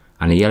breakpoint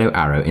and a yellow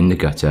arrow in the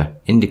gutter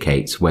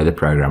indicates where the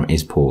program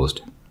is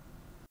paused.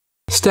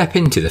 Step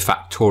into the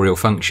factorial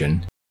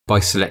function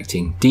by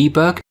selecting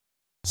Debug,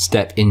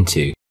 Step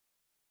Into,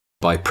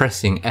 by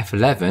pressing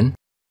F11,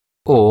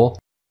 or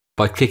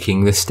by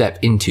clicking the Step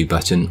Into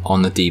button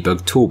on the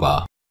debug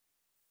toolbar.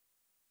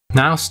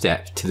 Now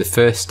step to the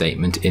first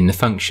statement in the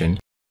function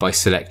by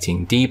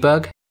selecting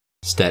Debug,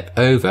 Step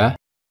Over,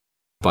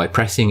 by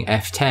pressing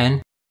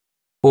F10,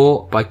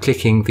 or by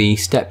clicking the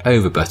Step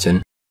Over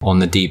button on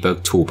the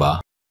debug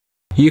toolbar.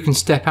 You can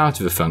step out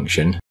of a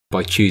function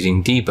by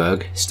choosing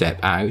Debug, Step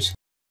Out,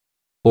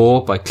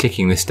 or by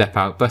clicking the Step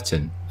Out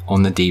button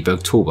on the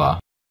debug toolbar.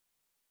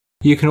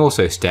 You can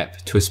also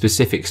step to a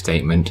specific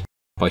statement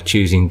by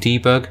choosing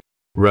Debug,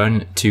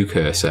 Run to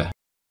Cursor.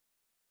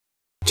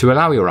 To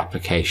allow your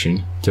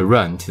application to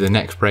run to the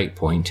next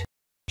breakpoint,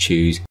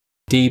 choose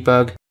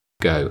Debug,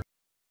 Go.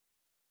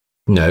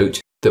 Note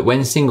that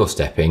when single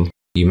stepping,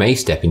 you may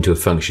step into a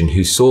function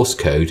whose source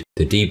code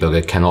the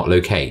debugger cannot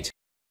locate.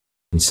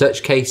 In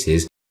such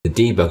cases, the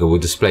debugger will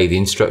display the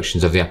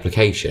instructions of the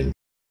application.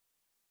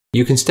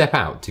 You can step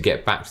out to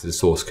get back to the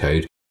source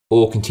code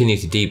or continue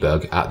to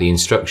debug at the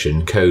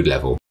instruction code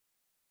level.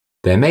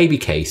 There may be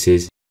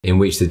cases in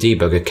which the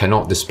debugger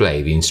cannot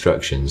display the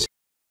instructions.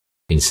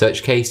 In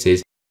such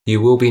cases,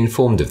 you will be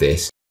informed of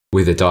this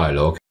with a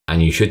dialog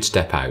and you should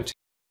step out.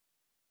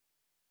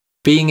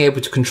 Being able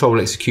to control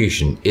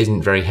execution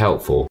isn't very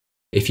helpful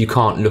if you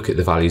can't look at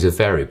the values of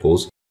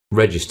variables,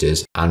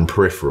 registers and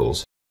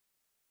peripherals.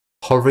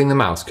 Hovering the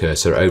mouse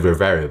cursor over a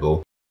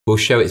variable will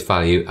show its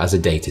value as a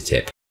data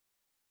tip.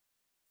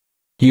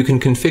 You can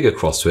configure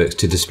CrossWorks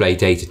to display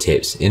data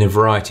tips in a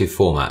variety of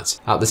formats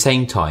at the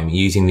same time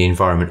using the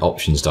Environment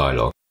Options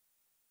dialog.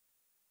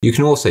 You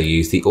can also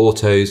use the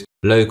Autos,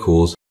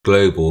 Locals,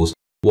 Globals,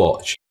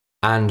 Watch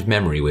and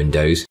Memory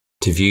windows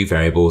to view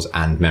variables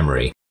and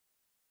memory.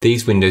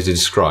 These windows are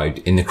described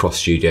in the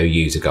CrossStudio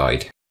user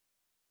guide.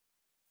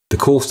 The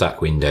Call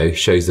Stack window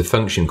shows the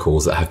function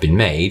calls that have been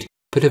made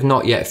but have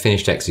not yet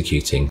finished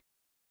executing.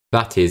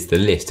 That is the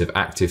list of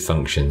active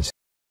functions.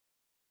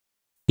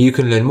 You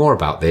can learn more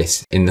about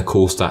this in the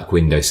Call Stack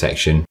window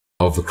section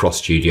of the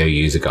CrossStudio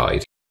user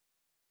guide.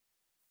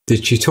 The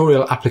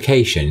tutorial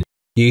application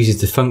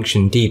uses the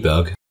function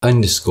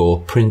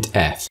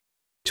debug_printf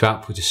to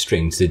output a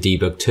string to the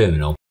debug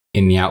terminal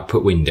in the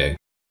output window.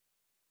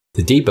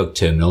 The debug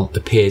terminal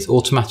appears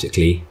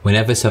automatically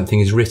whenever something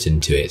is written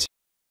to it.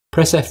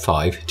 Press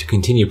F5 to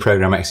continue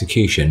program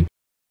execution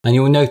and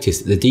you will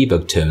notice that the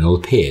debug terminal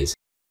appears.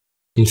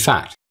 In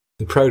fact,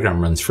 the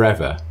program runs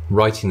forever,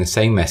 writing the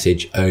same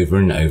message over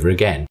and over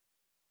again.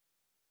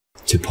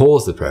 To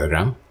pause the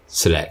program,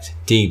 select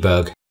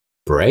Debug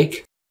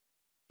Break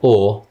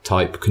or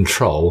type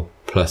Ctrl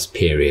plus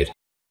period.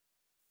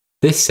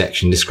 This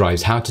section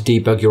describes how to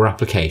debug your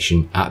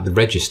application at the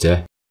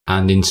register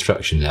and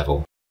instruction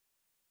level.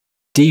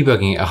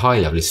 Debugging at a high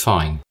level is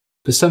fine,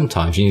 but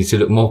sometimes you need to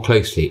look more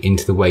closely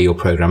into the way your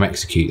program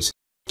executes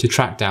to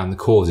track down the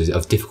causes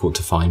of difficult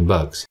to find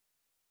bugs.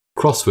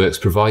 CrossWorks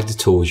provides the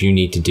tools you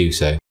need to do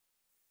so.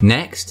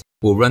 Next,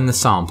 we'll run the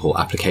sample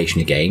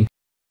application again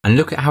and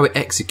look at how it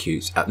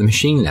executes at the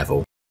machine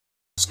level.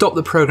 Stop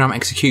the program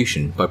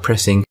execution by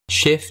pressing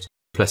Shift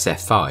plus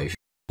F5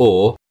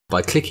 or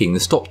by clicking the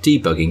Stop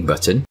Debugging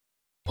button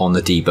on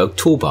the Debug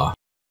toolbar.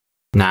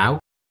 Now,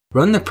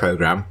 run the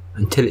program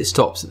until it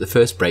stops at the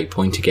first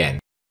breakpoint again.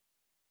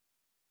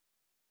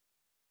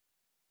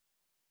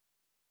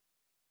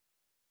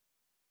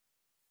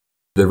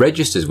 The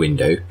Registers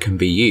window can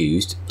be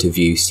used to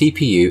view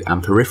CPU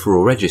and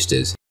peripheral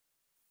registers.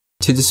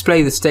 To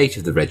display the state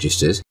of the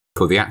registers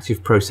for the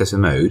active processor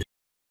mode,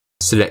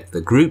 select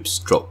the Groups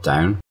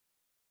drop-down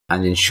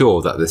and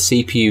ensure that the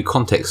CPU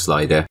context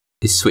slider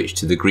is switched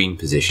to the green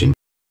position.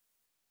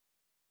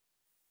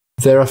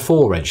 There are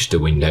 4 register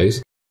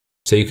windows,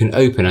 so you can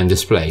open and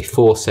display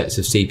 4 sets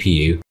of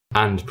CPU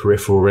and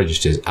peripheral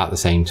registers at the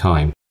same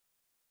time.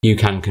 You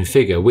can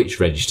configure which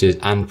registers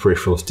and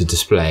peripherals to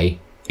display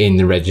in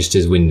the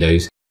registers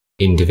windows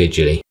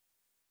individually.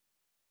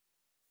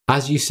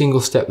 As you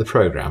single step the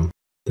program,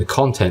 the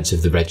contents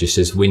of the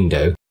registers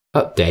window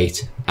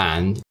update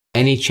and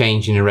any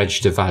change in a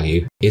register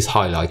value is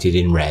highlighted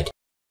in red.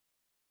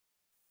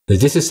 The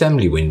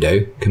disassembly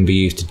window can be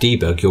used to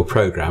debug your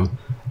program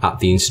at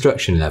the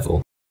instruction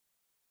level.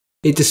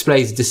 It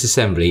displays the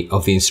disassembly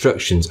of the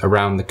instructions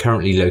around the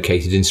currently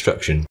located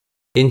instruction,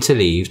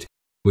 interleaved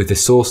with the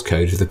source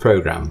code of the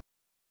program,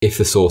 if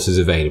the source is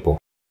available.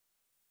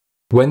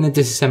 When the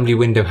disassembly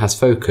window has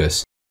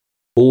focus,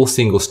 all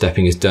single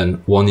stepping is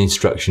done one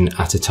instruction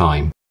at a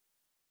time.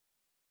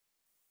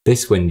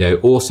 This window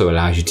also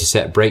allows you to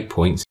set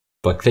breakpoints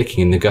by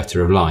clicking in the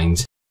gutter of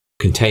lines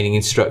containing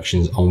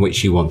instructions on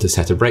which you want to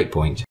set a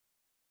breakpoint.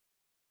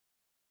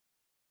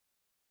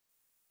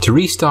 To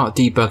restart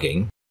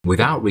debugging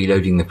without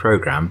reloading the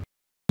program,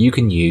 you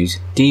can use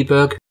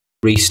Debug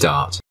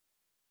Restart.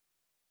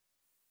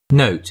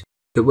 Note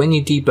that when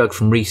you debug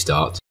from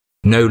restart,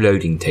 no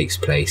loading takes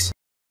place.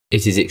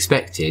 It is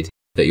expected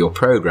that your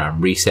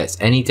program resets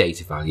any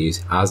data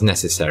values as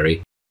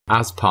necessary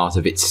as part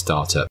of its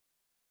startup.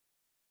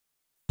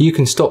 You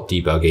can stop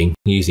debugging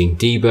using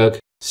Debug,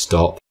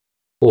 Stop,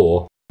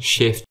 or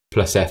Shift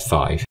plus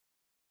F5.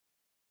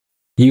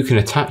 You can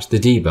attach the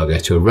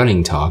debugger to a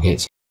running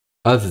target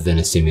other than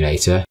a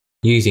simulator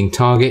using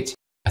Target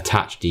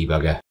Attach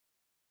Debugger.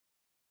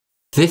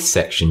 This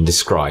section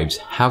describes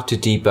how to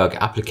debug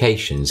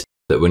applications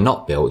that were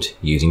not built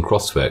using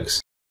CrossWorks.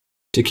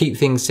 To keep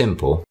things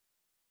simple,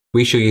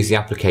 we shall use the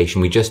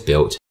application we just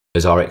built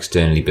as our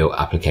externally built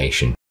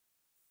application.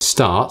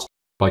 Start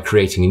by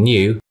creating a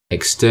new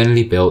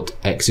externally built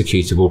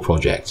executable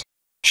project.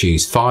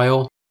 Choose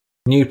File,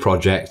 New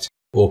Project,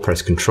 or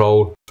press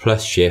Ctrl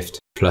plus Shift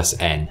plus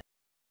N.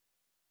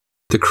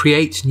 The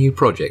Create New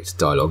Project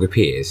dialog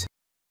appears.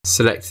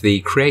 Select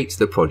the Create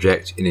the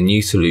Project in a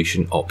New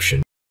Solution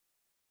option.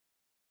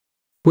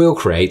 We'll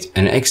create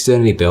an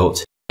externally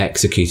built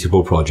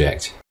executable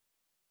project.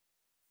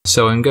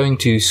 So I'm going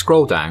to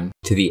scroll down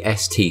to the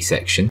ST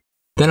section,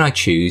 then I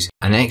choose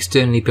an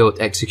externally built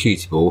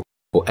executable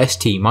for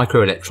ST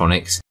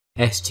Microelectronics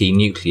ST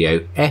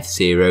Nucleo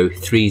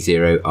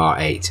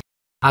F030R8,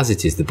 as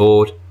it is the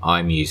board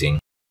I'm using.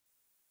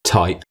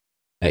 Type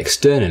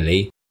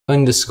externally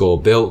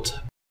 _built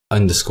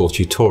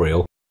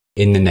 _tutorial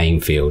in the name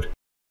field,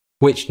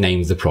 which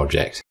names the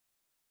project.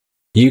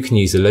 You can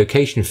use the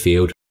location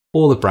field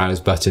or the browse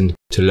button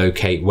to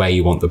locate where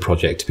you want the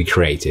project to be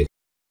created.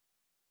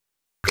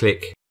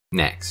 Click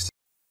Next.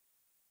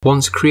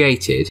 Once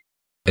created,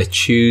 a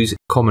Choose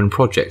Common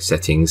Project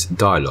Settings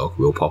dialog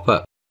will pop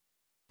up.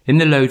 In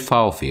the Load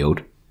File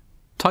field,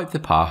 type the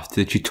path to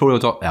the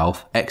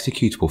tutorial.elf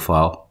executable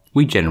file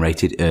we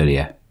generated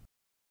earlier.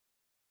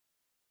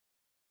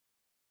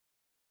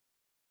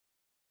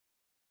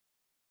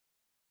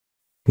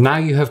 Now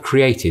you have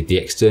created the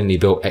externally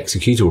built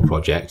executable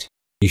project,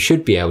 you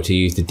should be able to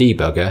use the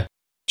debugger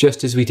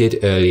just as we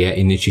did earlier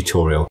in the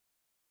tutorial.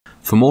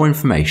 For more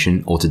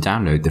information or to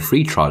download the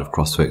free trial of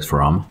CrossWorks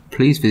for ARM,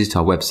 please visit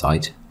our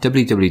website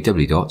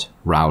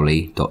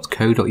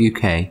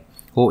www.rowley.co.uk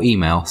or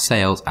email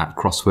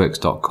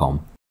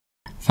sales@crossworks.com.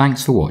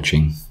 Thanks for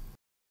watching.